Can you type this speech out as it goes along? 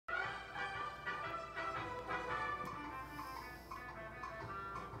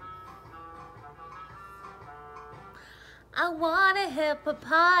I want a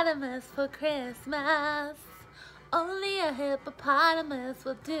hippopotamus for Christmas. Only a hippopotamus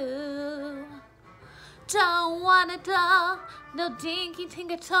will do. Don't want a doll, no dinky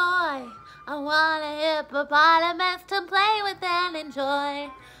tinker toy. I want a hippopotamus to play with and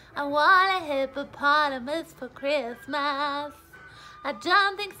enjoy. I want a hippopotamus for Christmas. I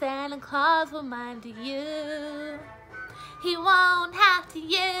don't think Santa Claus will mind you. He won't have to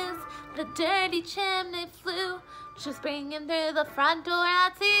use the dirty chimney flue. Just bring him through the front door,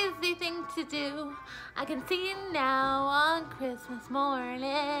 that's an easy thing to do. I can see him now on Christmas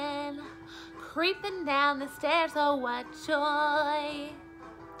morning, creeping down the stairs, oh what joy.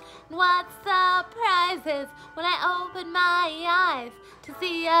 And what surprises when I open my eyes to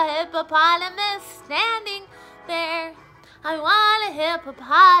see a hippopotamus standing there. I want a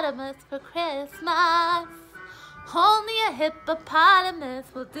hippopotamus for Christmas. Only a hippopotamus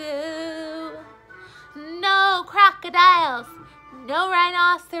will do. No crocodiles, no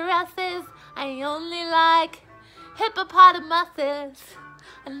rhinoceroses. I only like hippopotamuses,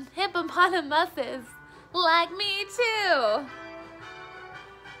 and hippopotamuses like me too.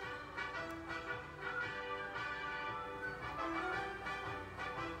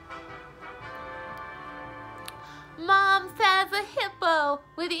 Mom says a hippo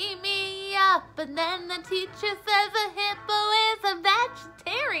would eat me up, and then the teacher says a hippo is a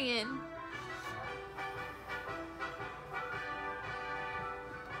vegetarian.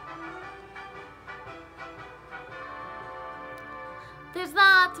 There's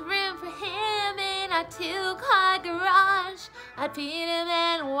lots of room for him in our 2-car garage. I'd feed him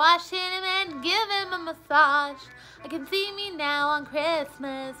and wash him and give him a massage. I can see me now on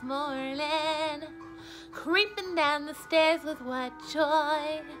Christmas morning, creeping down the stairs with what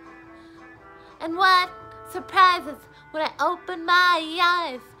joy. And what surprises when I open my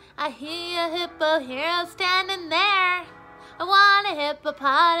eyes. I hear a hippo hero standing there. I want a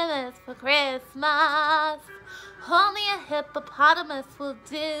hippopotamus for Christmas. Only a hippopotamus will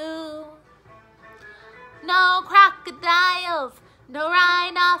do. No crocodiles, no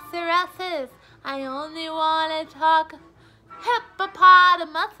rhinoceroses. I only want to talk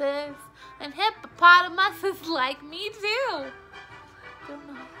hippopotamuses, and hippopotamuses like me too. Don't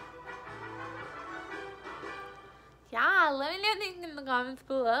know. Yeah, let me know what you think in the comments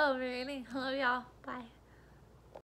below. Really, love y'all. Bye.